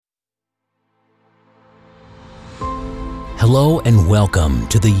Hello and welcome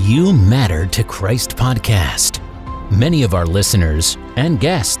to the You Matter to Christ podcast. Many of our listeners and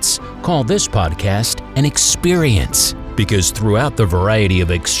guests call this podcast an experience because throughout the variety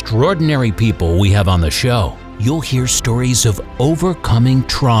of extraordinary people we have on the show, you'll hear stories of overcoming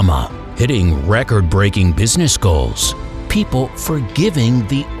trauma, hitting record-breaking business goals, people forgiving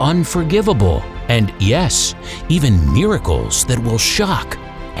the unforgivable, and yes, even miracles that will shock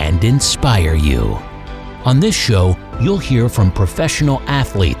and inspire you. On this show, you'll hear from professional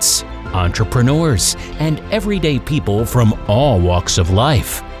athletes, entrepreneurs, and everyday people from all walks of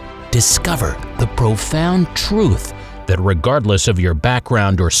life. Discover the profound truth that regardless of your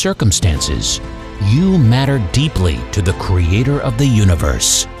background or circumstances, you matter deeply to the Creator of the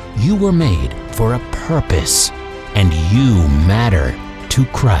universe. You were made for a purpose, and you matter to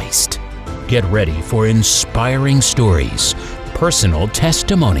Christ. Get ready for inspiring stories, personal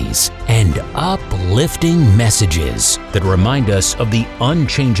testimonies, and uplifting messages that remind us of the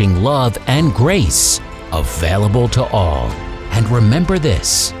unchanging love and grace available to all. And remember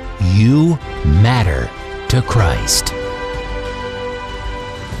this, you matter to Christ.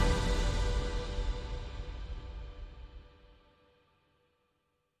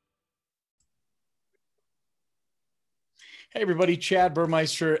 Hey everybody, Chad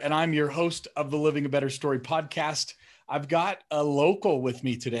Burmeister, and I'm your host of the Living a Better Story podcast. I've got a local with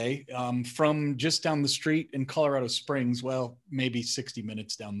me today from just down the street in Colorado Springs. Well, maybe 60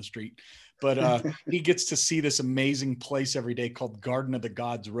 minutes down the street, but he gets to see this amazing place every day called Garden of the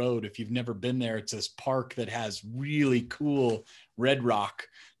Gods Road. If you've never been there, it's this park that has really cool red rock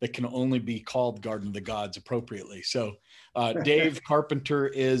that can only be called Garden of the Gods appropriately. So Dave Carpenter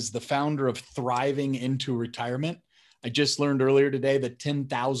is the founder of Thriving into Retirement. I just learned earlier today that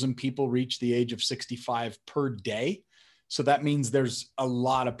 10,000 people reach the age of 65 per day. So that means there's a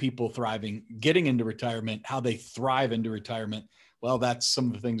lot of people thriving, getting into retirement, how they thrive into retirement. Well, that's some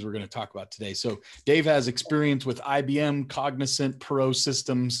of the things we're going to talk about today. So Dave has experience with IBM, Cognizant, Perot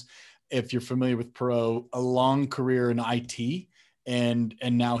Systems. If you're familiar with Perot, a long career in IT, and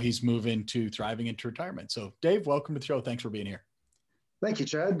now he's moving to thriving into retirement. So Dave, welcome to the show. Thanks for being here. Thank you,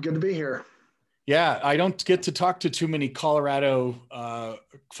 Chad. Good to be here. Yeah, I don't get to talk to too many Colorado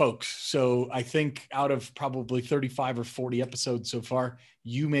folks. So I think out of probably 35 or 40 episodes so far,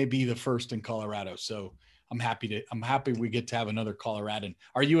 you may be the first in Colorado. So I'm happy we get to have another Coloradan.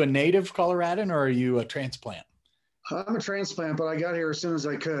 Are you a native Coloradan or are you a transplant? I'm a transplant, but I got here as soon as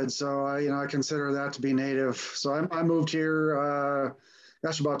I could. So I consider that to be native. So I moved here,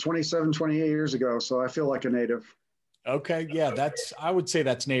 about 27, 28 years ago. So I feel like a native. Okay. Yeah, I would say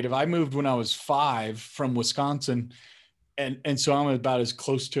that's native. I moved when I was 5 from Wisconsin. And so I'm about as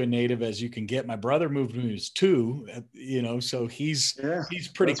close to a native as you can get. My brother moved when he was 2, so he's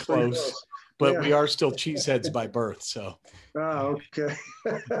pretty close, but we are still cheeseheads by birth. So, okay.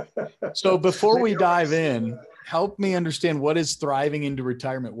 So before we dive in, help me understand, what is thriving into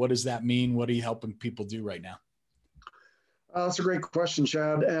retirement? What does that mean? What are you helping people do right now? That's a great question,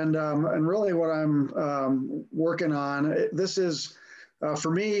 Chad. And really what I'm working on, this is,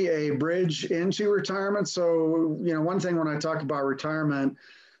 for me, a bridge into retirement. So, one thing when I talk about retirement,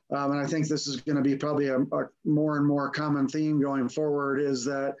 and I think this is going to be probably a more and more common theme going forward, is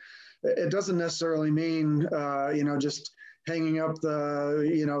that it doesn't necessarily mean, just hanging up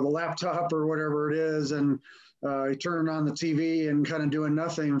the laptop or whatever it is and turning on the TV and kind of doing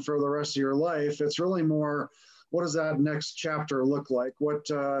nothing for the rest of your life. It's really more, what does that next chapter look like? What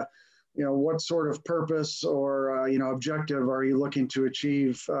sort of purpose or, objective are you looking to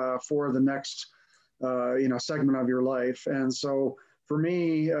achieve for the next, segment of your life? And so for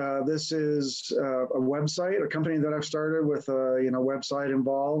me, this is a website, a company that I've started with a, website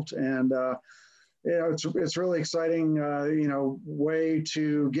involved. And, it's really exciting, way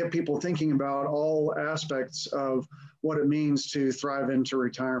to get people thinking about all aspects of what it means to thrive into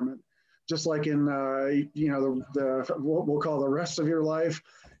retirement. Just like in, the what we'll call the rest of your life,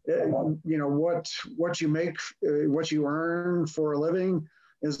 what you make, what you earn for a living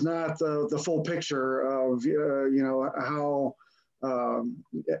is not the full picture of, how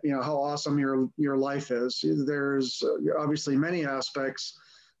awesome your life is. There's obviously many aspects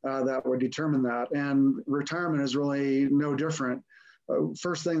that would determine that. And retirement is really no different.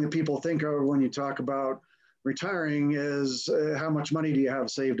 First thing that people think of when you talk about retiring is how much money do you have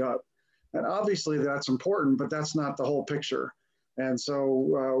saved up? And obviously that's important, but that's not the whole picture. And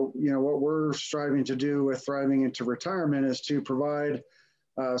so, what we're striving to do with Thriving into Retirement is to provide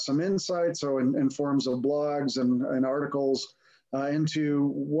some insight, so in forms of blogs and articles into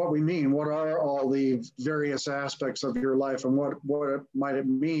what we mean. What are all the various aspects of your life, and what might it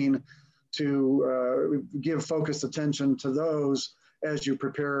mean to give focused attention to those as you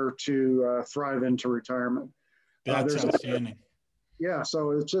prepare to thrive into retirement. That's outstanding. Yeah,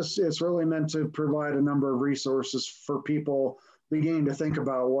 so it's really meant to provide a number of resources for people beginning to think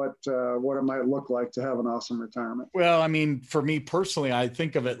about what it might look like to have an awesome retirement. Well, I mean, for me personally, I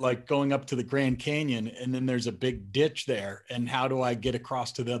think of it like going up to the Grand Canyon and then there's a big ditch there. And how do I get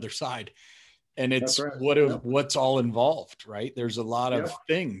across to the other side? And it's right. What's all involved, right? There's a lot of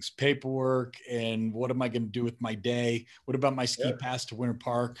things, paperwork, and what am I going to do with my day? What about my ski pass to Winter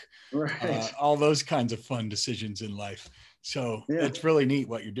Park? Right. All those kinds of fun decisions in life. So it's really neat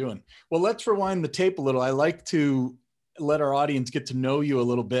what you're doing. Well, let's rewind the tape a little. I like to let our audience get to know you a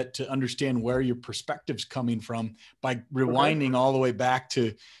little bit to understand where your perspective's coming from by rewinding all the way back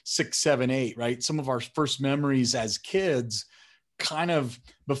to 6, 7, 8, right? Some of our first memories as kids, kind of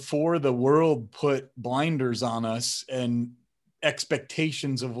before the world put blinders on us and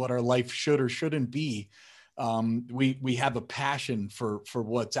expectations of what our life should or shouldn't be. We have a passion for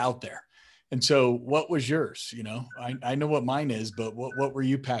what's out there. And so what was yours? You know, I know what mine is, but what were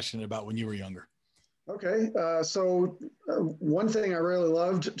you passionate about when you were younger? Okay. So one thing I really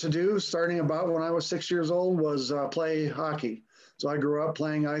loved to do starting about when I was 6 years old was play hockey. So I grew up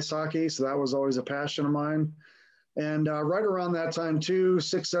playing ice hockey. So that was always a passion of mine. And right around that time too,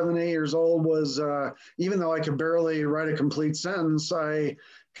 6, 7, 8 years old was, even though I could barely write a complete sentence, I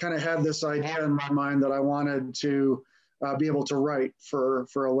kind of had this idea in my mind that I wanted to be able to write for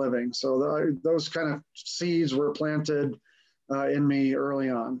a living. So those kind of seeds were planted in me early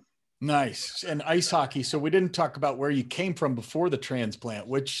on. Nice. And ice hockey. So we didn't talk about where you came from before the transplant.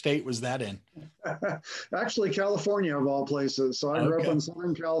 Which state was that in? Actually, California of all places. So I grew up in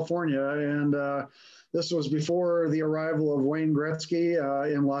Southern California, and this was before the arrival of Wayne Gretzky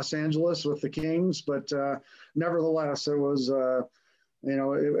in Los Angeles with the Kings. But nevertheless, it was,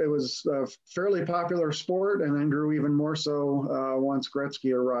 it was a fairly popular sport, and then grew even more so once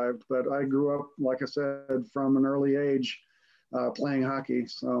Gretzky arrived. But I grew up, like I said, from an early age playing hockey.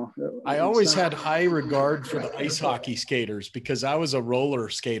 So I always had high regard for the ice hockey skaters because I was a roller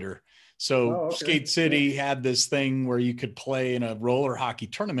skater. So Skate City had this thing where you could play in a roller hockey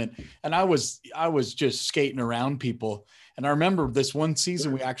tournament, and I was just skating around people. And I remember this one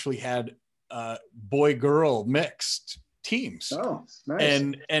season we actually had boy-girl mixed teams. Oh, nice.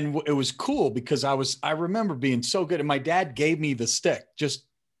 And it was cool because I remember being so good. And my dad gave me the stick just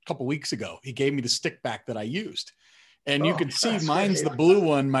a couple weeks ago. He gave me the stick back that I used. And you can see mine's the blue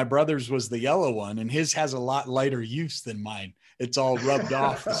one. My brother's was the yellow one, and his has a lot lighter use than mine. It's all rubbed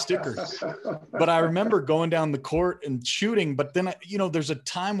off the stickers. But I remember going down the court and shooting, but then, there's a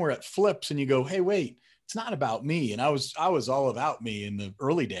time where it flips and you go, hey, wait, it's not about me. And I was all about me in the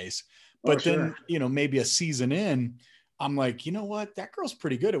early days. But then, maybe a season in, I'm like, you know what? That girl's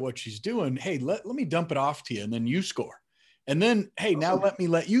pretty good at what she's doing. Hey, let me dump it off to you, and then you score. And then, hey, now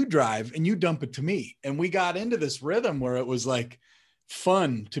let you drive and you dump it to me. And we got into this rhythm where it was like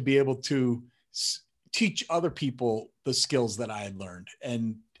fun to be able to teach other people the skills that I had learned.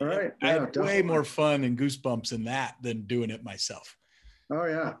 And I had way more fun and goosebumps in that than doing it myself. Oh,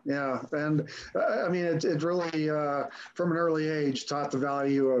 yeah. Yeah. And I mean, it really, from an early age, taught the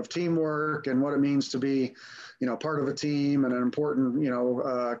value of teamwork and what it means to be, part of a team and an important,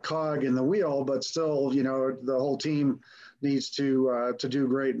 cog in the wheel, but still, the whole team needs to do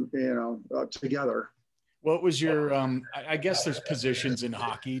great, together. What was your, I guess there's positions in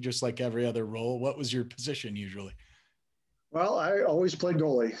hockey, just like every other role. What was your position usually? Well, I always played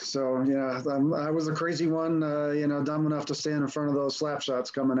goalie. So, I was a crazy one, dumb enough to stand in front of those slap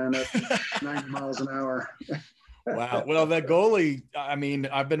shots coming in at 90 miles an hour. Wow. Well, the goalie, I mean,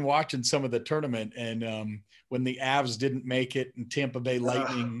 I've been watching some of the tournament, and when the Avs didn't make it and Tampa Bay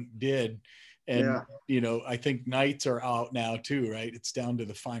Lightning did, and, I think Knights are out now too, right? It's down to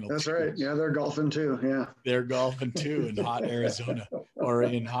the final. That's right. Yeah, they're golfing too. Yeah. They're golfing too in hot Arizona or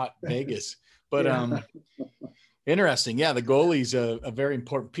in hot Vegas. But interesting. Yeah, the goalie's a very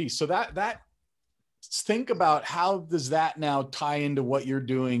important piece. So that think about how does that now tie into what you're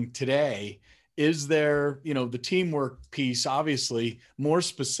doing today? Is there, the teamwork piece, obviously, more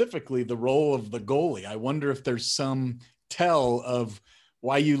specifically, the role of the goalie? I wonder if there's some tell of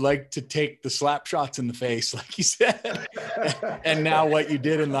why you like to take the slap shots in the face, like you said, and now what you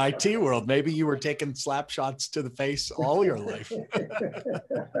did in the IT world. Maybe you were taking slap shots to the face all your life.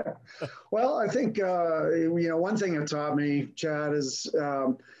 Well, I think, one thing it taught me, Chad, is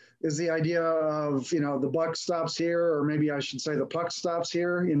the idea of, the buck stops here, or maybe I should say the puck stops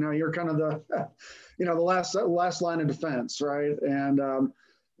here. You're kind of the, the last line of defense, right? And,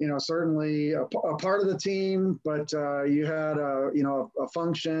 certainly a part of the team, but you had a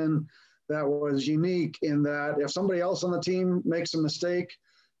function that was unique in that if somebody else on the team makes a mistake,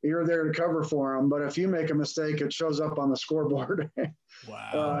 you're there to cover for them. But if you make a mistake, it shows up on the scoreboard.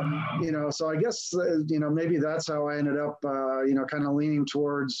 Wow. So I guess, maybe that's how I ended up, kind of leaning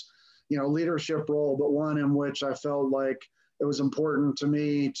towards, leadership role, but one in which I felt like it was important to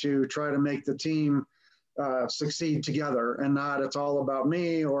me to try to make the team succeed together, and not it's all about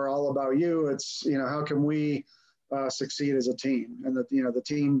me or all about you. It's, how can we succeed as a team, and that, the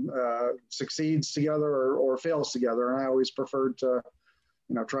team succeeds together or fails together. And I always preferred to,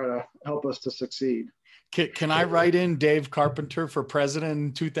 try to help us to succeed. Can I write in Dave Carpenter for president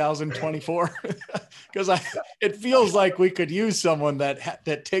in 2024? Because it feels like we could use someone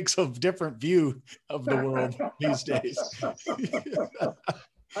that takes a different view of the world these days.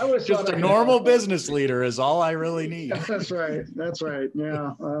 I was just a normal business leader is all I really need. That's right.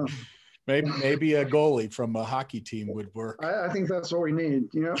 Yeah. Maybe a goalie from a hockey team would work. I think that's what we need,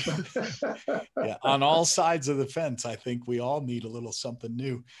 Yeah, on all sides of the fence, I think we all need a little something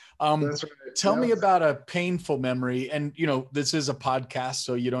new. That's right. Tell me about a painful memory. And, this is a podcast,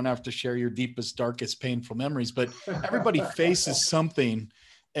 so you don't have to share your deepest, darkest, painful memories, but everybody faces something,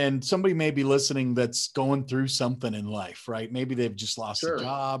 and somebody may be listening that's going through something in life, right? Maybe they've just lost a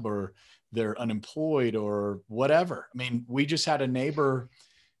job, or they're unemployed, or whatever. I mean, we just had a neighbor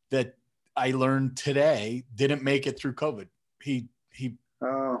that I learned today didn't make it through COVID.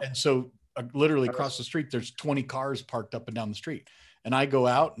 And so literally across the street, there's 20 cars parked up and down the street. And I go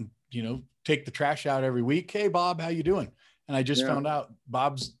out and, take the trash out every week. Hey, Bob, how you doing? And I just found out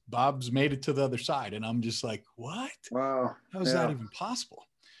Bob's made it to the other side. And I'm just like, what? Wow. How is that even possible?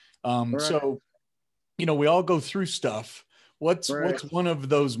 So, we all go through stuff. What's one of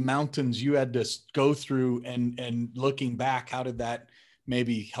those mountains you had to go through, and looking back, how did that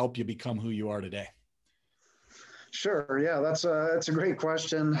maybe help you become who you are today? Sure. Yeah, that's a great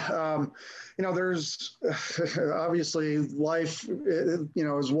question. There's obviously life,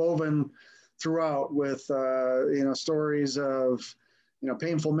 is woven throughout with, stories of,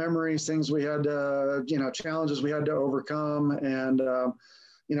 painful memories, things we had to, challenges we had to overcome. And,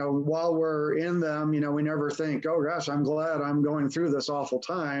 while we're in them, we never think, oh gosh, I'm glad I'm going through this awful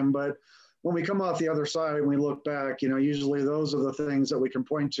time. But when we come out the other side and we look back, usually those are the things that we can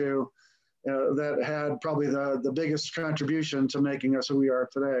point to that had probably the biggest contribution to making us who we are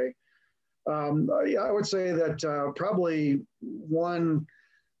today. I would say that probably one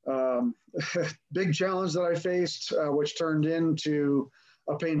big challenge that I faced, which turned into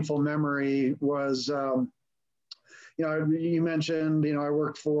a painful memory, was, you mentioned, I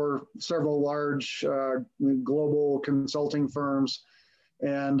worked for several large global consulting firms.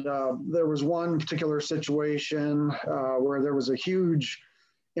 And there was one particular situation where there was a huge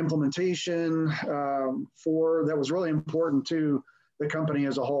implementation that was really important to the company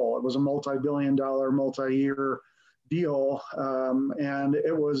as a whole. It was a multi-billion-dollar, multi-year deal, and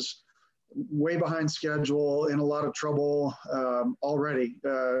it was way behind schedule, in a lot of trouble already,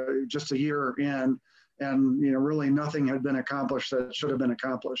 just a year in, and really nothing had been accomplished that should have been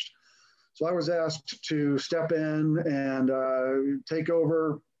accomplished. So I was asked to step in and take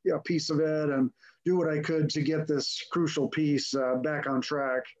over a piece of it and do what I could to get this crucial piece back on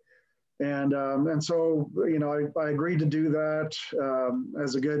track. And so, I agreed to do that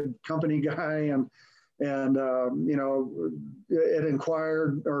as a good company guy. And it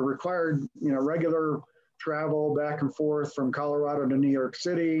required, regular travel back and forth from Colorado to New York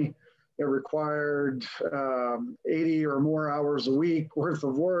City. It required 80 or more hours a week worth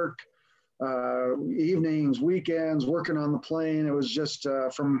of work. Evenings, weekends, working on the plane. It was just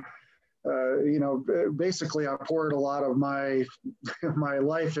basically I poured a lot of my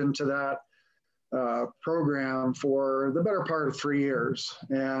life into that program for the better part of 3 years.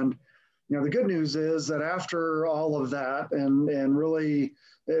 And, the good news is that after all of that, and really,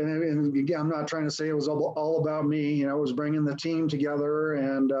 and again, I'm not trying to say it was all about me, it was bringing the team together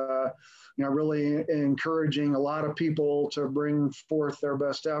and, really encouraging a lot of people to bring forth their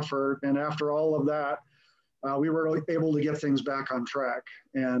best effort. And after all of that, we were able to get things back on track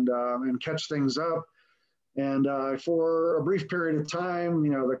and catch things up. And for a brief period of time,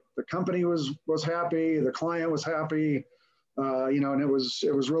 the company was happy, the client was happy, and it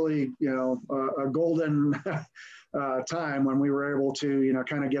was really, a golden time when we were able to,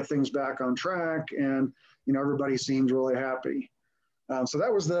 kind of get things back on track, and, everybody seemed really happy. So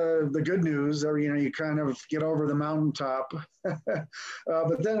that was the good news. You kind of get over the mountaintop.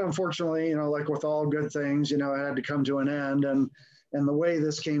 But then, unfortunately, like with all good things, it had to come to an end. And the way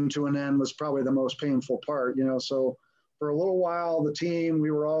this came to an end was probably the most painful part. So for a little while, the team, we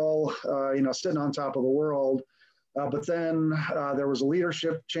were all, sitting on top of the world. But then there was a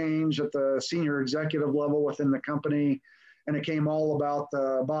leadership change at the senior executive level within the company, and it came all about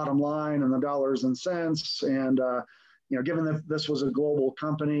the bottom line and the dollars and cents. And given that this was a global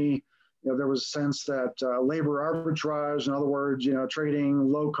company, there was a sense that labor arbitrage, in other words,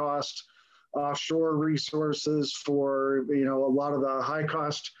 trading low cost offshore resources for a lot of the high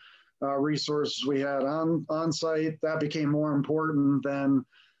cost resources we had on site, that became more important than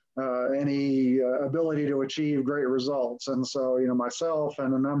any ability to achieve great results. And so, myself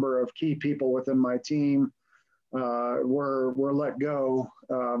and a number of key people within my team were let go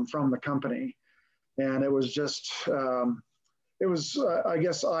from the company. And it was just, I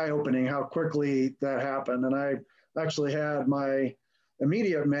guess, eye-opening how quickly that happened. And I actually had my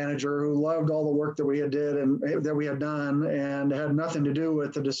immediate manager, who loved all the work that we had done and had nothing to do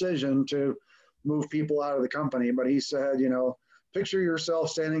with the decision to move people out of the company. But he said, picture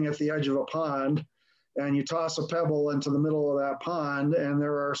yourself standing at the edge of a pond, and you toss a pebble into the middle of that pond, and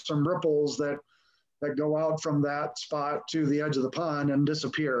there are some ripples that go out from that spot to the edge of the pond and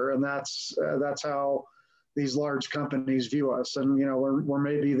disappear. And that's how these large companies view us. And we're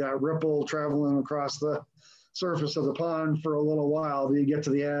maybe that ripple traveling across the surface of the pond for a little while, but you get to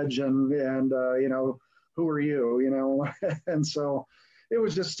the edge, and who are you? And so it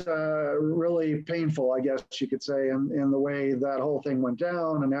was just really painful, I guess you could say, in the way that whole thing went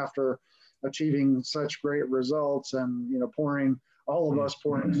down. And after achieving such great results, and pouring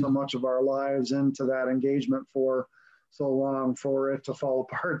so much of our lives into that engagement for so long, for it to fall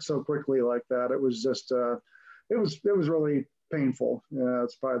apart so quickly like that, it was just it was really painful.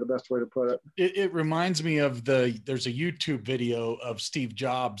 It's probably the best way to put it. It reminds me of there's a YouTube video of Steve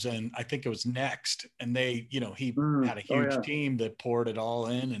Jobs, and I think it was Next, and they, he had a huge team that poured it all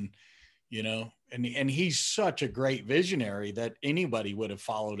in, and and he's such a great visionary that anybody would have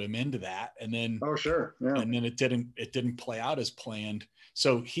followed him into that. And then, and then it didn't play out as planned.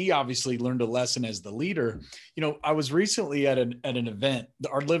 So he obviously learned a lesson as the leader. I was recently at an event,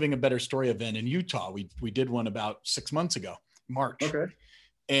 our Living a Better Story event in Utah. We did one about 6 months ago, March. Okay.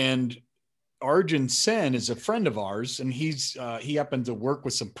 And Arjun Sen is a friend of ours, and he happened to work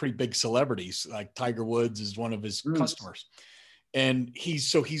with some pretty big celebrities, like Tiger Woods is one of his customers. And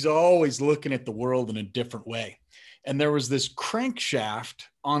he's always looking at the world in a different way. And there was this crankshaft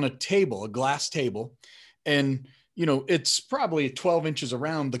on a table, a glass table. And, it's probably 12 inches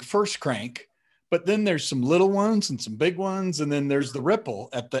around, the first crank, but then there's some little ones and some big ones. And then there's the ripple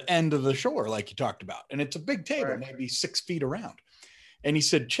at the end of the shore, like you talked about. And it's a big table, maybe 6 feet around. And he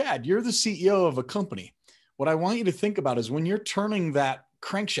said, Chad, you're the CEO of a company. What I want you to think about is when you're turning that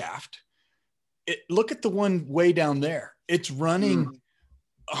crankshaft, look at the one way down there. It's running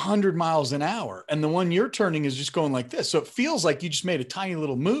 100 miles an hour. And the one you're turning is just going like this. So it feels like you just made a tiny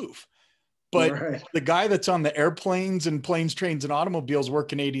little move. But the guy that's on the airplanes and planes, trains, and automobiles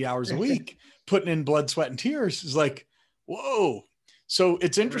working 80 hours a week, putting in blood, sweat, and tears is like, whoa. So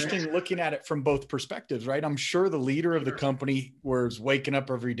it's interesting looking at it from both perspectives, right? I'm sure the leader of the company was waking up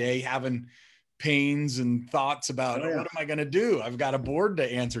every day having pains and thoughts about, what am I going to do? I've got a board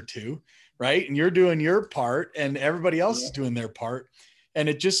to answer to, right? And you're doing your part and everybody else is doing their part. And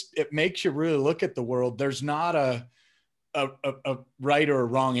it makes you really look at the world. There's not a right or a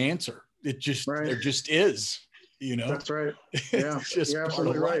wrong answer. It just, there just is, That's right. Yeah, you're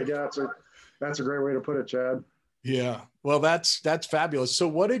absolutely right. Yeah. That's a great way to put it, Chad. Yeah. Well, that's fabulous. So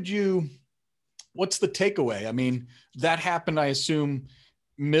what's the takeaway? I mean, that happened, I assume,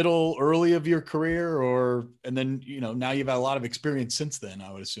 early of your career, and then, now you've had a lot of experience since then,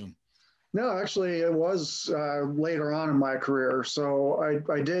 I would assume. No, actually it was later on in my career. So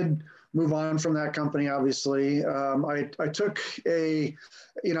I did move on from that company, obviously. I took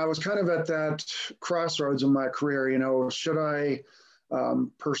I was kind of at that crossroads in my career, should I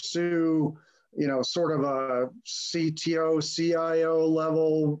pursue, sort of a CTO, CIO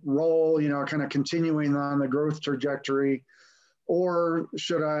level role, kind of continuing on the growth trajectory, or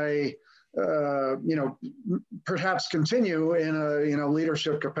should I, perhaps continue in a,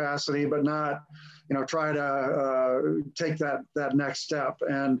 leadership capacity, but not, try to take that next step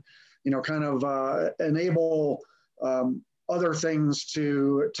and, kind of enable other things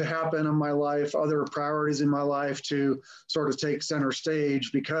to happen in my life, other priorities in my life to sort of take center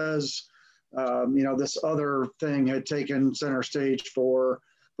stage because, this other thing had taken center stage for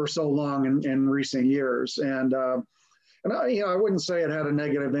so long in recent years. And I wouldn't say it had a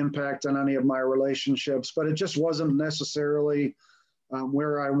negative impact on any of my relationships, but it just wasn't necessarily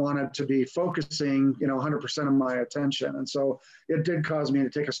where I wanted to be focusing, 100% of my attention. And so it did cause me to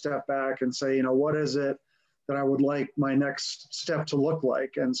take a step back and say, what is it that I would like my next step to look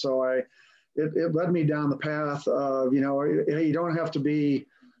like? And so I it led me down the path of, hey, you don't have to be,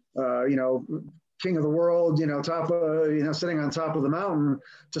 king of the world, sitting on top of the mountain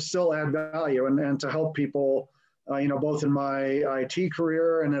to still add value and to help people, both in my IT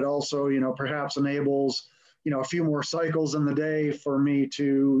career, and it also, perhaps enables, a few more cycles in the day for me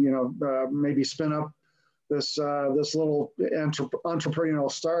to, maybe spin up this little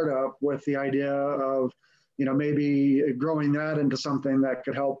entrepreneurial startup with the idea of, maybe growing that into something that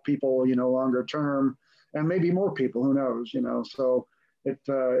could help people, longer term, and maybe more people, who knows, so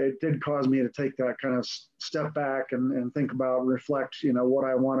it did cause me to take that kind of step back and think about, reflect, what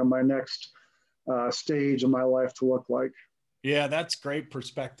I wanted my next stage of my life to look like. Yeah, that's great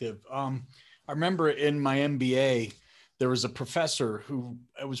perspective. I remember in my MBA, there was a professor who,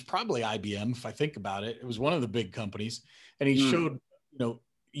 it was probably IBM, if I think about it. It was one of the big companies. And he showed,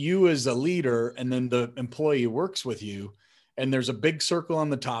 you as a leader, and then the employee who works with you, and there's a big circle on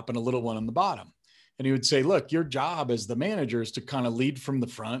the top and a little one on the bottom. And he would say, look, your job as the manager is to kind of lead from the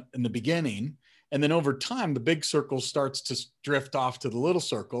front in the beginning. And then over time, the big circle starts to drift off to the little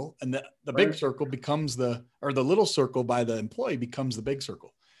circle. And the big circle becomes the little circle by the employee becomes the big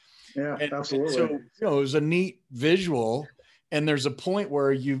circle. Yeah, absolutely. And so, it was a neat visual. And there's a point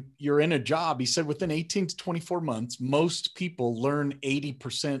where you're in a job. He said within 18 to 24 months, most people learn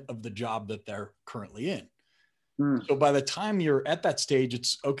 80% of the job that they're currently in. So by the time you're at that stage,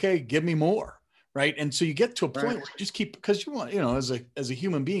 it's okay, give me more. Right. And so you get to a point where you just keep, because you want, as a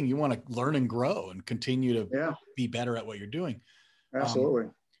human being, you want to learn and grow and continue to be better at what you're doing. Absolutely.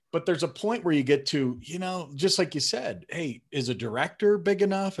 But there's a point where you get to, just like you said, hey, is a director big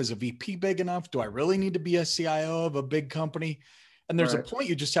enough? Is a VP big enough? Do I really need to be a CIO of a big company? And there's a point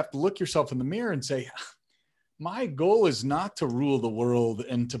you just have to look yourself in the mirror and say, my goal is not to rule the world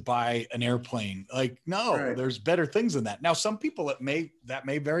and to buy an airplane. Like, no, there's better things than that. Now, some people that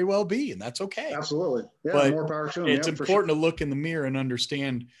may very well be, and that's okay. Absolutely. Yeah. But more power to them. It's important to look in the mirror and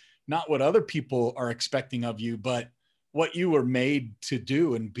understand not what other people are expecting of you, but what you were made to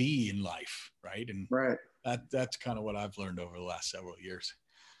do and be in life. Right. And that's kind of what I've learned over the last several years.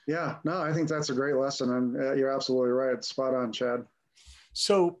 Yeah, no, I think that's a great lesson. And you're absolutely right. Spot on, Chad.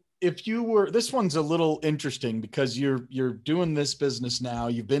 So if you were, this one's a little interesting because you're doing this business now,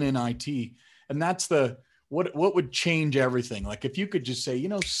 you've been in IT, and that's what would change everything? Like if you could just say,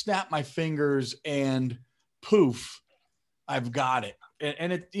 snap my fingers and poof, I've got it.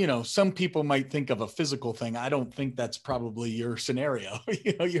 And it, some people might think of a physical thing. I don't think that's probably your scenario.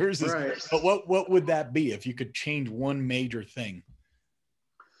 Yours is, but what would that be if you could change one major thing?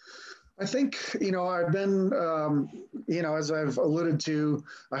 I think, I've been, as I've alluded to,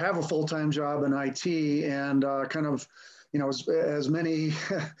 I have a full-time job in IT and kind of, as many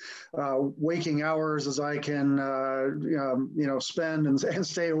waking hours as I can, spend and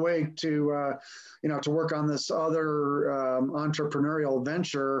stay awake to, to work on this other entrepreneurial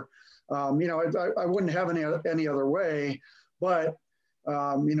venture. I wouldn't have any other way, but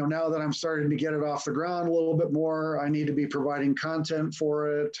now that I'm starting to get it off the ground a little bit more, I need to be providing content for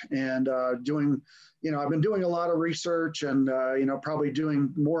it and doing, I've been doing a lot of research and, probably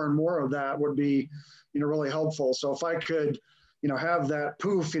doing more and more of that would be, really helpful. So if I could, have that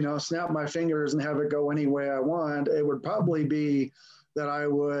poof, snap my fingers and have it go any way I want, it would probably be that I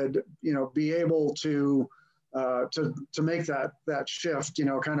would, be able to make that shift,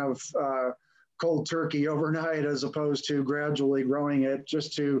 kind of, cold turkey overnight, as opposed to gradually growing it,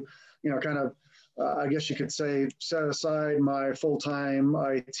 just to, kind of, I guess you could say, set aside my full-time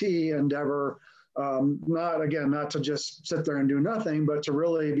IT endeavor. Not to just sit there and do nothing, but to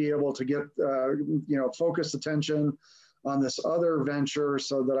really be able to get, focused attention on this other venture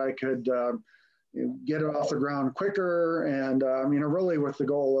so that I could get it off the ground quicker. And, really with the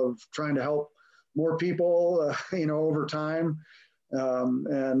goal of trying to help more people, over time. So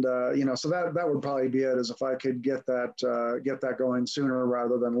that would probably be it, as if I could get that going sooner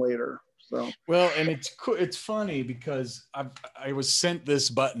rather than later. So well, and it's funny because I was sent this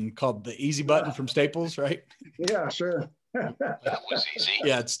button called the easy button from Staples, right? Yeah, sure. That was easy.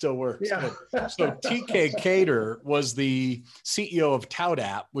 Yeah, it still works. Yeah. So TK Cater was the CEO of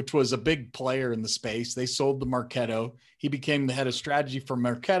ToutApp, which was a big player in the space. They sold to Marketo. He became the head of strategy for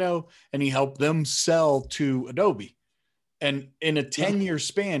Marketo, and he helped them sell to Adobe. And in a 10-year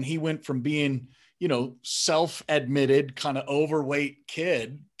span, he went from being, self-admitted kind of overweight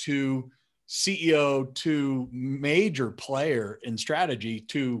kid to CEO to major player in strategy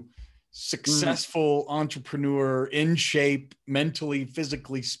to successful entrepreneur, in shape, mentally,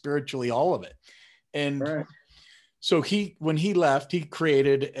 physically, spiritually, all of it. And so when he left, he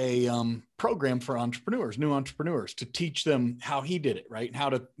created a program for entrepreneurs, new entrepreneurs, to teach them how he did it, right? And how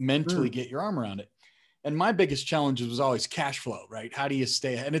to mentally get your arm around it. And my biggest challenge was always cash flow, right? How do you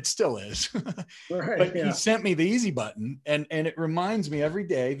stay? And it still is. Right, but yeah. he sent me the easy button. And it reminds me every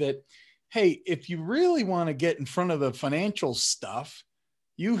day that, hey, if you really want to get in front of the financial stuff,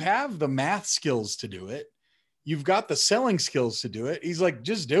 you have the math skills to do it. You've got the selling skills to do it. He's like,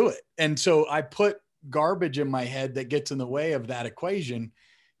 just do it. And so I put garbage in my head that gets in the way of that equation.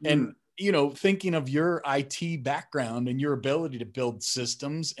 And, you know, thinking of your IT background and your ability to build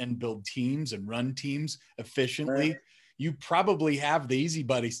systems and build teams and run teams efficiently, Right. you probably have the easy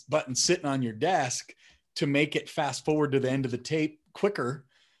button sitting on your desk to make it fast forward to the end of the tape quicker.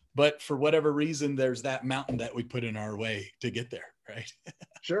 But for whatever reason, there's that mountain that we put in our way to get there, right?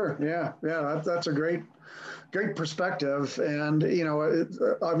 Sure. Yeah. Yeah. That's a great perspective. And, you know,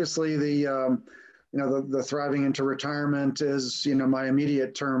 obviously you know, the thriving into retirement is, you know, my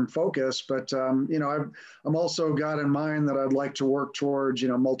immediate term focus, but, you know, I'm also got in mind that I'd like to work towards, you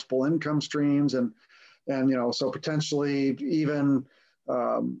know, multiple income streams and, you know, so potentially even,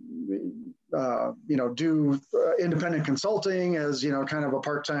 you know, do independent consulting as, you know, kind of a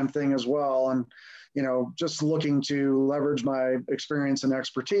part-time thing as well. And, you know, just looking to leverage my experience and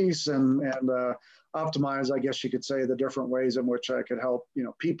expertise and optimize, I guess you could say, the different ways in which I could help, you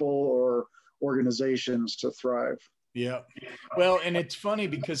know, people or organizations to thrive. Yeah. Well, and it's funny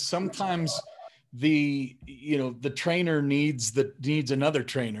because sometimes the trainer needs another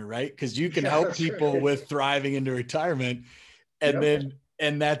trainer, right? Because you can help people with thriving into retirement, and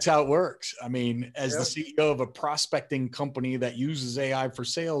and that's how it works. I mean, as the CEO of a prospecting company that uses AI for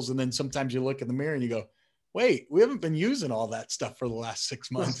sales, and then sometimes you look in the mirror and you go, wait, we haven't been using all that stuff for the last 6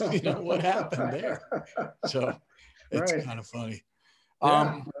 months. You know, what happened there? So it's kind of funny.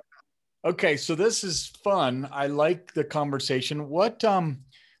 Okay, so this is fun. I like the conversation.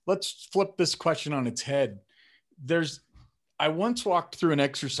 Let's flip this question on its head. I once walked through an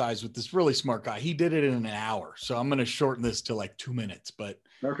exercise with this really smart guy. He did it in an hour. So I'm going to shorten this to like 2 minutes, but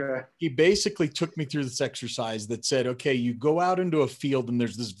he basically took me through this exercise that said, okay, you go out into a field and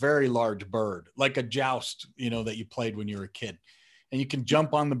there's this very large bird, like a joust, you know, that you played when you were a kid, and you can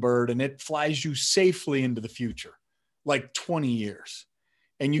jump on the bird and it flies you safely into the future, like 20 years.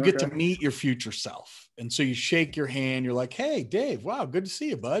 And you get to meet your future self. And so you shake your hand. You're like, hey, Dave, wow, good to see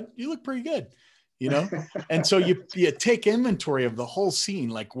you, bud. You look pretty good, you know? And so you take inventory of the whole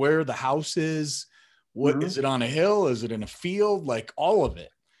scene, like where the house is, what is it on a hill? Is it in a field? Like all of it.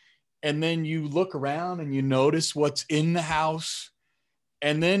 And then you look around and you notice what's in the house.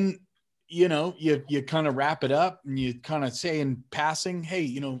 And then, you know, you kind of wrap it up and you kind of say in passing, hey,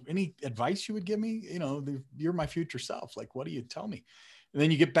 you know, any advice you would give me? You know, you're my future self. Like, what do you tell me? And then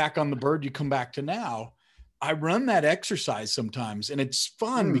you get back on the bird, you come back to now. I run that exercise sometimes, and it's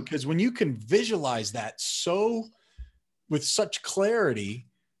fun because when you can visualize that with such clarity,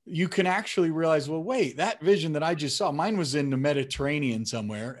 you can actually realize, well, wait, that vision that I just saw, mine was in the Mediterranean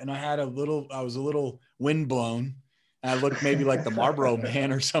somewhere, and I was a little windblown, and I looked maybe like the Marlboro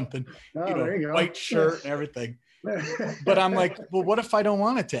Man or something, There you go. White shirt and everything. But I'm like, well, what if I don't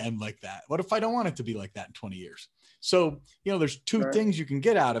want it to end like that? What if I don't want it to be like that in 20 years? So, you know, there's two things you can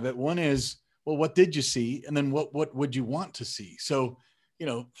get out of it. One is, well, what did you see? And then what would you want to see? So, you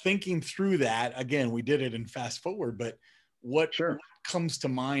know, thinking through that, again, we did it in fast forward, but what comes to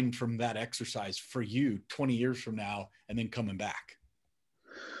mind from that exercise for you 20 years from now and then coming back?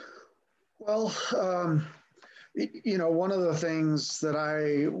 Well, you know, one of the things that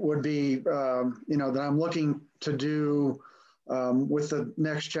I would be, you know, that I'm looking to do with the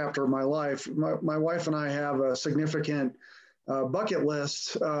next chapter of my life, my wife and I have a significant bucket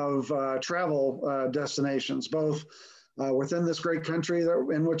list of travel destinations, both within this great country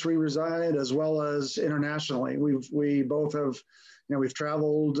in which we reside, as well as internationally. We both have, you know, we've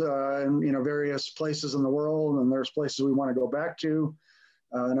traveled in, you know, various places in the world, and there's places we want to go back to,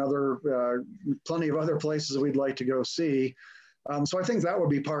 and plenty of other places that we'd like to go see. So I think that would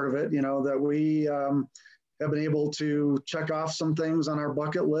be part of it, you know, that we have been able to check off some things on our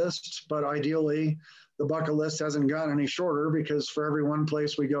bucket list, but ideally the bucket list hasn't gotten any shorter, because for every one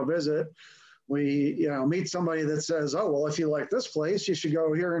place we go visit, we, you know, meet somebody that says, oh, well, if you like this place, you should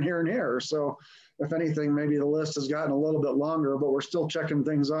go here and here and here. So if anything, maybe the list has gotten a little bit longer, but we're still checking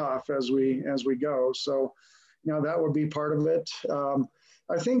things off as we go. So, you know, that would be part of it.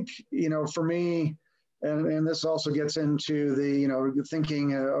 I think, you know, for me, and this also gets into the, you know,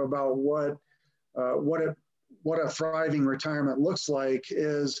 thinking about what a thriving retirement looks like,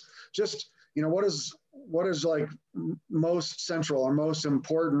 is just, you know, what is like most central or most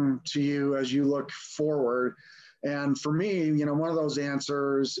important to you as you look forward. And for me, you know, one of those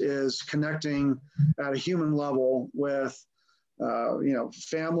answers is connecting at a human level with, you know,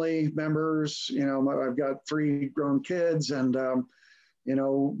 family members. You know, I've got 3 grown kids, and you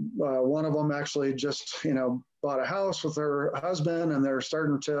know, one of them actually just, you know, bought a house with her husband, and they're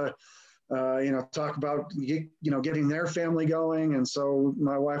starting to, you know, talk about, you know, getting their family going. And so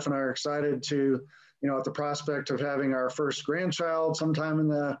my wife and I are excited to, you know, at the prospect of having our first grandchild sometime in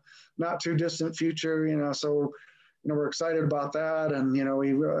the not too distant future, you know, so, you know, we're excited about that. And, you know,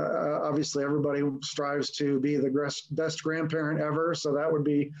 we obviously everybody strives to be the best grandparent ever. So that would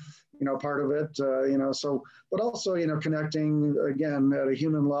be, you know, part of it, you know, so, but also, you know, connecting again at a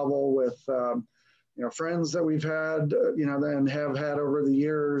human level with, you know, friends that we've had, you know, and have had over the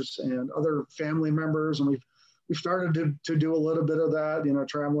years, and other family members. And we've started to do a little bit of that, you know,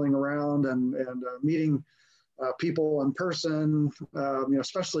 traveling around and meeting people in person. You know,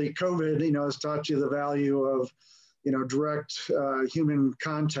 especially COVID, you know, has taught you the value of, you know, direct human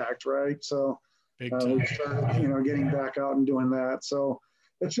contact, right? So we've started, you know, getting back out and doing that. So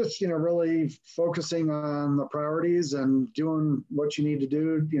it's just, you know, really focusing on the priorities and doing what you need to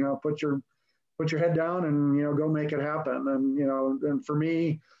do, you know, put your head down and, you know, go make it happen. And, you know, and for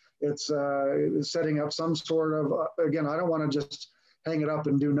me, it's setting up some sort of, again, I don't want to just hang it up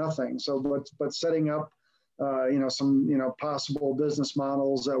and do nothing. So, but setting up, you know, some, you know, possible business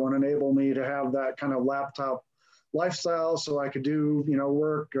models that would enable me to have that kind of laptop lifestyle, so I could do, you know,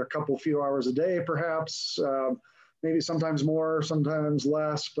 work a few hours a day, perhaps, maybe sometimes more, sometimes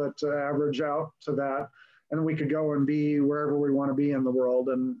less, but average out to that. And we could go and be wherever we want to be in the world,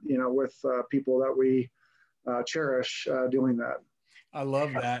 and, you know, with people that we cherish doing that. I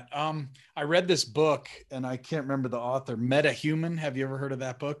love that. I read this book, and I can't remember the author, Meta Human. Have you ever heard of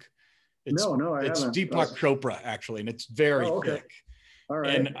that book? No, I it's haven't. Deepak Chopra, actually, and it's very thick. All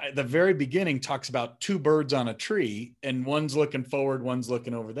right. And the very beginning talks about 2 birds on a tree, and one's looking forward, one's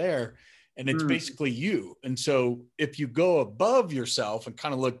looking over there. And it's basically you. And so if you go above yourself and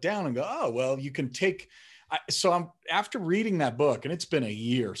kind of look down and go, oh, well, you can take. So I'm after reading that book, and it's been a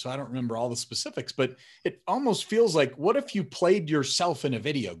year, so I don't remember all the specifics, but it almost feels like, what if you played yourself in a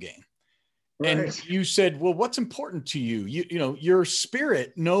video game? Right. And you said, well, what's important to you? You know, your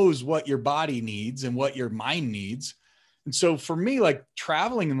spirit knows what your body needs and what your mind needs. And so for me, like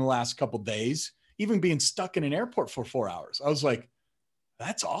traveling in the last couple of days, even being stuck in an airport for 4 hours, I was like,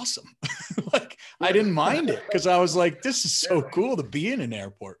 that's awesome. Like, I didn't mind it, because I was like, this is so cool to be in an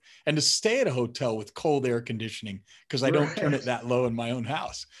airport and to stay at a hotel with cold air conditioning, because I don't turn it that low in my own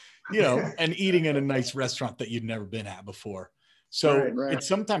house, you know, and eating at a nice restaurant that you'd never been at before. So it's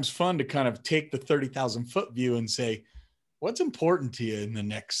sometimes fun to kind of take the 30,000 foot view and say, what's important to you in the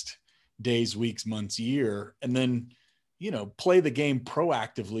next days, weeks, months, year, and then, you know, play the game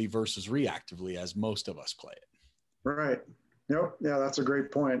proactively versus reactively, as most of us play it. Right. Yep. Yeah, that's a great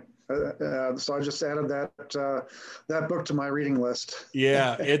point. So I just added that book to my reading list.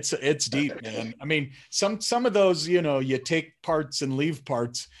 Yeah, it's deep, man. I mean, some of those, you know, you take parts and leave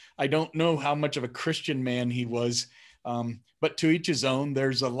parts. I don't know how much of a Christian man he was, but to each his own.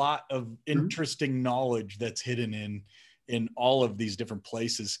 There's a lot of interesting knowledge that's hidden in all of these different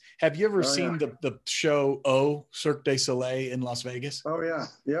places. Have you ever seen the show Cirque du Soleil in Las Vegas? Oh yeah,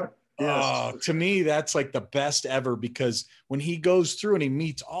 yep. Yes. To me, that's like the best ever, because when he goes through and he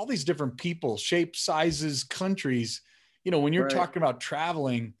meets all these different people, shapes, sizes, countries, you know, when you're talking about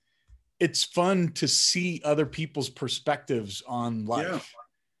traveling, it's fun to see other people's perspectives on life.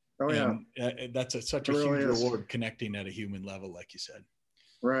 Yeah. Oh, and that's such a huge reward, connecting at a human level, like you said.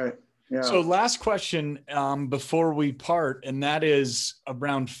 Right. Yeah. So last question before we part, and that is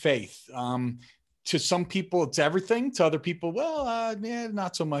around faith. To some people, it's everything. To other people, well,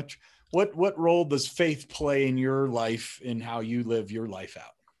 not so much. What role does faith play in your life, in how you live your life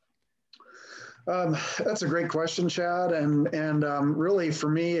out? That's a great question, Chad. And really, for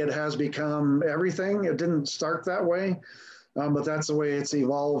me, it has become everything. It didn't start that way, but that's the way it's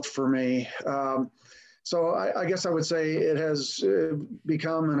evolved for me. So I guess I would say it has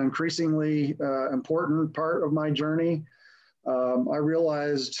become an increasingly important part of my journey. I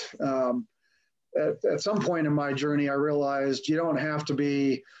realized at some point in my journey, I realized you don't have to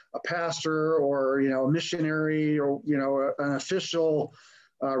be a pastor or, you know, a missionary or, you know, an official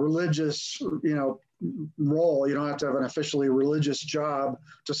religious, you know, role. You don't have to have an officially religious job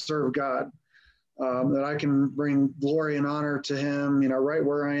to serve God. That I can bring glory and honor to Him, you know, right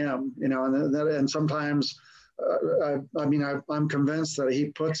where I am, you know, and sometimes, I'm convinced that He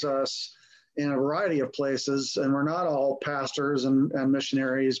puts us in a variety of places, and we're not all pastors and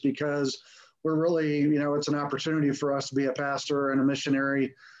missionaries, because we're really, you know, it's an opportunity for us to be a pastor and a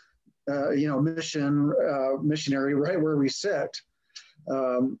missionary missionary right where we sit.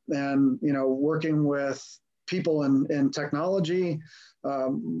 And, working with people in technology,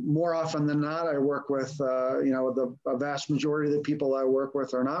 more often than not, I work with, a vast majority of the people I work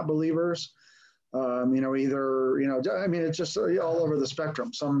with are not believers. It's just all over the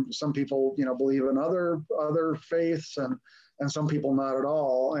spectrum. Some people, believe in other faiths, and some people not at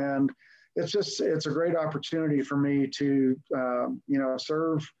all. And it's a great opportunity for me to,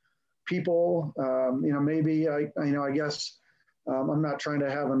 serve people. Maybe I guess I'm not trying to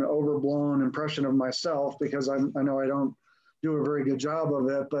have an overblown impression of myself, because I know I don't do a very good job of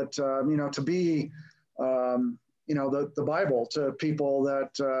it, but, to be, the Bible to people that,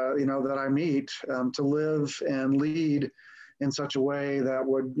 that I meet, to live and lead in such a way that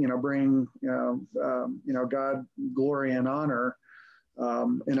would, bring, God glory and honor.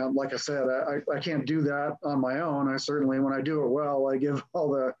 Like I said, I can't do that on my own. I certainly, when I do it well, I give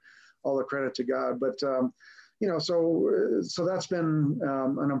all the credit to God. But, so that's been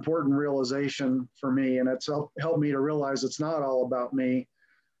an important realization for me, and it's helped me to realize it's not all about me.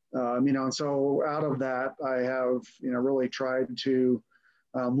 And so out of that, I have, really tried to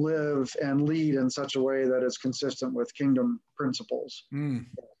live and lead in such a way that is consistent with kingdom principles.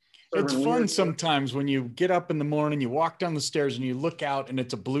 It's fun sometimes when you get up in the morning, you walk down the stairs and you look out and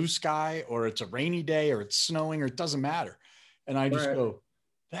it's a blue sky, or it's a rainy day, or it's snowing, or it doesn't matter. And I just go,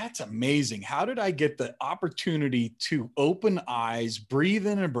 that's amazing. How did I get the opportunity to open eyes, breathe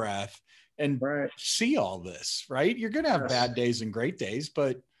in a breath, and see all this, right? You're going to have bad days and great days,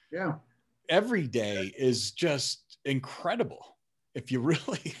 but every day is just incredible if you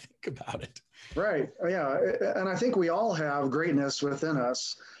really think about it. Right. Yeah. And I think we all have greatness within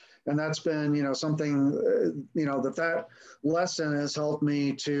us. And that's been, something, that lesson has helped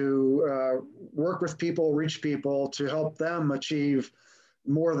me to work with people, reach people, to help them achieve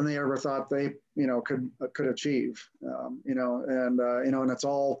more than they ever thought they, could achieve, and it's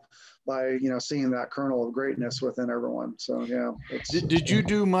all by, seeing that kernel of greatness within everyone. So, yeah. Did you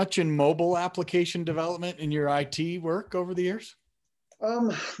do much in mobile application development in your IT work over the years?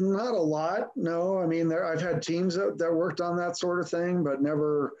 Not a lot. No, I mean, I've had teams that worked on that sort of thing, but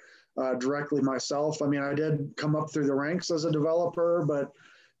never directly myself. I mean, I did come up through the ranks as a developer, but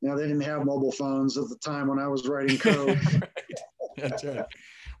they didn't have mobile phones at the time when I was writing code. That's right.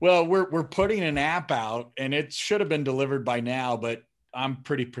 Well, we're putting an app out, and it should have been delivered by now, but I'm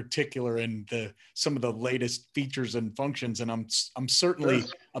pretty particular in some of the latest features and functions, and I'm certainly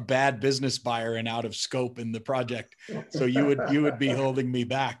a bad business buyer and out of scope in the project. So you would be holding me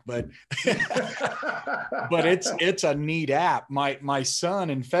back, but but it's a neat app. My son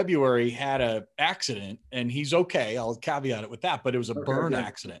in February had an accident, and he's okay. I'll caveat it with that, but it was a burn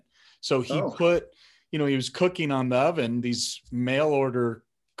accident. So he put, he was cooking on the oven, these mail order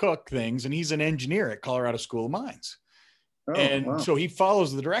cook things, and he's an engineer at Colorado School of Mines. So he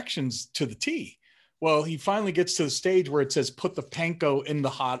follows the directions to the T. Well, he finally gets to the stage where it says, put the panko in the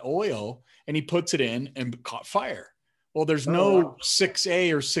hot oil, and he puts it in and caught fire. Well, there's no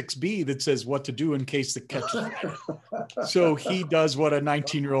 6A or 6B that says what to do in case it catches fire. So he does what a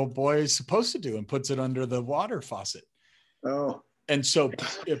 19-year-old boy is supposed to do and puts it under the water faucet. And so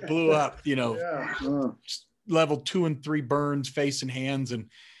it blew up, level 2 and 3 burns, face and hands. And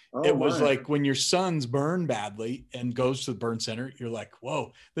it was like when your son's burn badly and goes to the burn center, you're like,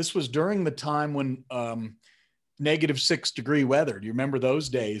 whoa, this was during the time when -6 degree weather. Do you remember those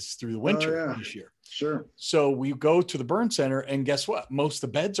days through the winter this year? Sure. So we go to the burn center, and guess what? Most of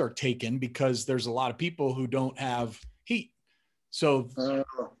the beds are taken because there's a lot of people who don't have heat. So,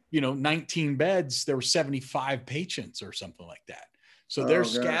 19 beds, there were 75 patients or something like that. So they're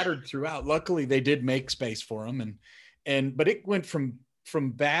scattered throughout. Luckily, they did make space for them. But it went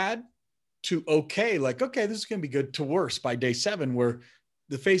from bad to okay, like, okay, this is going to be good, to worse by day 7, where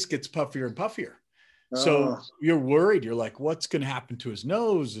the face gets puffier and puffier. So you're worried. You're like, what's going to happen to his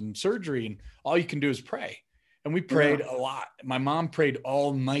nose and surgery? And all you can do is pray. And we prayed a lot. My mom prayed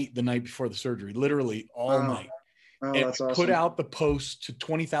all night the night before the surgery, literally all night. And that's awesome. Put out the post to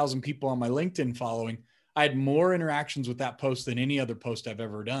 20,000 people on my LinkedIn following. I had more interactions with that post than any other post I've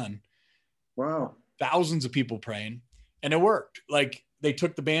ever done. Wow. Thousands of people praying, and it worked. Like, they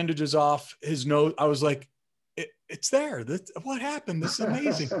took the bandages off his nose. I was like, it's there. What happened? This is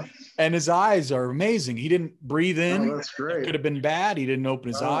amazing. And his eyes are amazing. He didn't breathe in. That's great. It could have been bad. He didn't open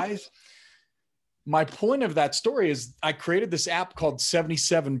his eyes. My point of that story is I created this app called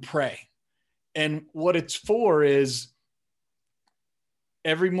 77 Pray. And what it's for is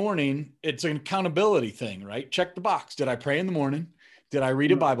every morning, it's an accountability thing, right? Check the box. Did I pray in the morning? Did I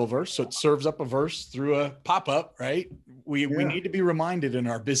read a Bible verse? So it serves up a verse through a pop-up, right? We need to be reminded in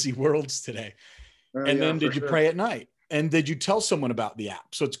our busy worlds today. And then did you pray at night? And did you tell someone about the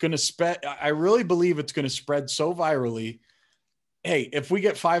app? So it's going to spread. I really believe it's going to spread so virally. Hey, if we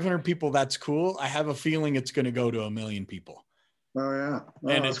get 500 people, that's cool. I have a feeling it's going to go to 1 million people. Oh yeah. Oh,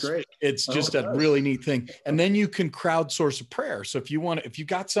 and that's great. It's just a really neat thing. And then you can crowdsource a prayer. So if you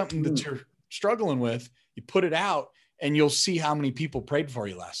got something that you're struggling with, you put it out and you'll see how many people prayed for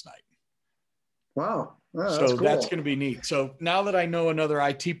you last night. Wow. Oh, so that's cool. That's going to be neat. So now that I know another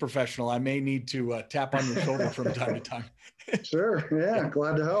IT professional, I may need to tap on your shoulder from time to time. Sure. Yeah.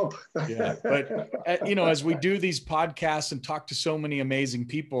 Glad to help. Yeah. But, as we do these podcasts and talk to so many amazing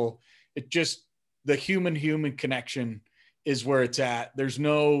people, the human connection is where it's at. There's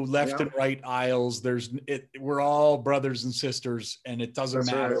no left and right aisles. We're all brothers and sisters, and it doesn't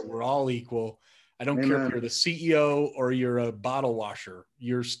matter. Right. We're all equal. I don't care if you're the CEO or you're a bottle washer.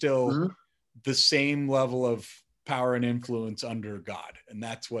 You're still the same level of power and influence under God. And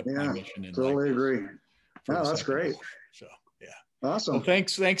that's what my mission is. Totally agree. Wow, that's great. So, yeah. Awesome. Well,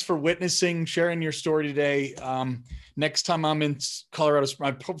 thanks for witnessing, sharing your story today. Next time I'm in Colorado,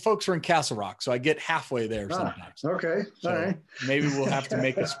 my folks are in Castle Rock, so I get halfway there sometimes. Okay. So all right. Maybe we'll have to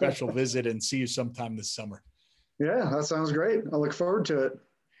make a special visit and see you sometime this summer. Yeah, that sounds great. I look forward to it.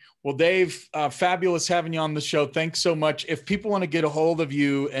 Well, Dave, fabulous having you on the show. Thanks so much. If people want to get a hold of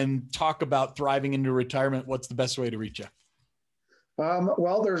you and talk about thriving into retirement, what's the best way to reach you?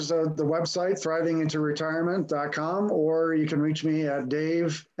 Well, there's the website, thrivingintoretirement.com, or you can reach me at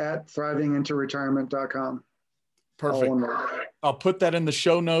dave@thrivingintoretirement.com. Perfect. I'll put that in the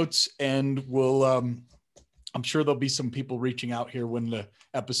show notes, and we'll, I'm sure there'll be some people reaching out here when the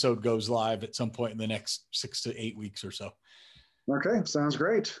episode goes live at some point in the next 6 to 8 weeks or so. Okay. Sounds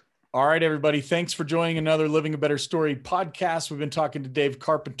great. All right, everybody. Thanks for joining another Living a Better Story podcast. We've been talking to Dave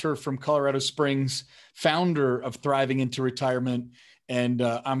Carpenter from Colorado Springs, founder of Thriving into Retirement. And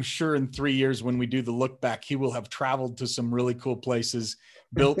I'm sure in 3 years, when we do the look back, he will have traveled to some really cool places,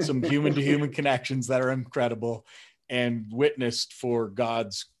 built some human to human connections that are incredible, and witnessed for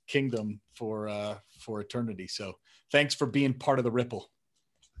God's kingdom for eternity. So thanks for being part of the ripple.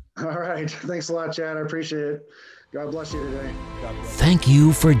 All right. Thanks a lot, Chad. I appreciate it. God bless you today. Thank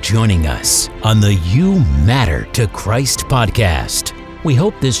you for joining us on the You Matter to Christ podcast. We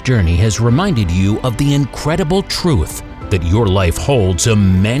hope this journey has reminded you of the incredible truth that your life holds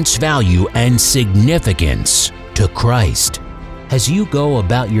immense value and significance to Christ. As you go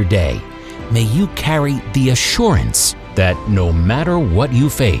about your day, may you carry the assurance that no matter what you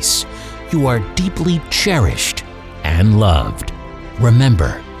face, you are deeply cherished and loved.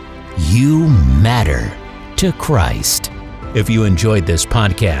 Remember, you matter to Christ. If you enjoyed this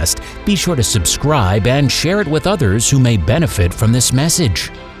podcast, be sure to subscribe and share it with others who may benefit from this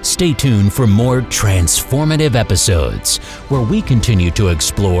message. Stay tuned for more transformative episodes where we continue to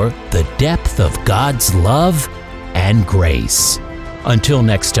explore the depth of God's love and grace. Until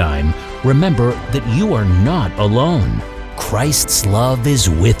next time, remember that you are not alone. Christ's love is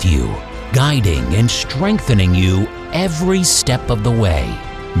with you, guiding and strengthening you every step of the way.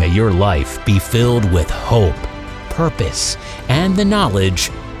 May your life be filled with hope, purpose, and the knowledge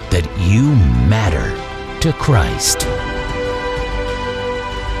that you matter to Christ.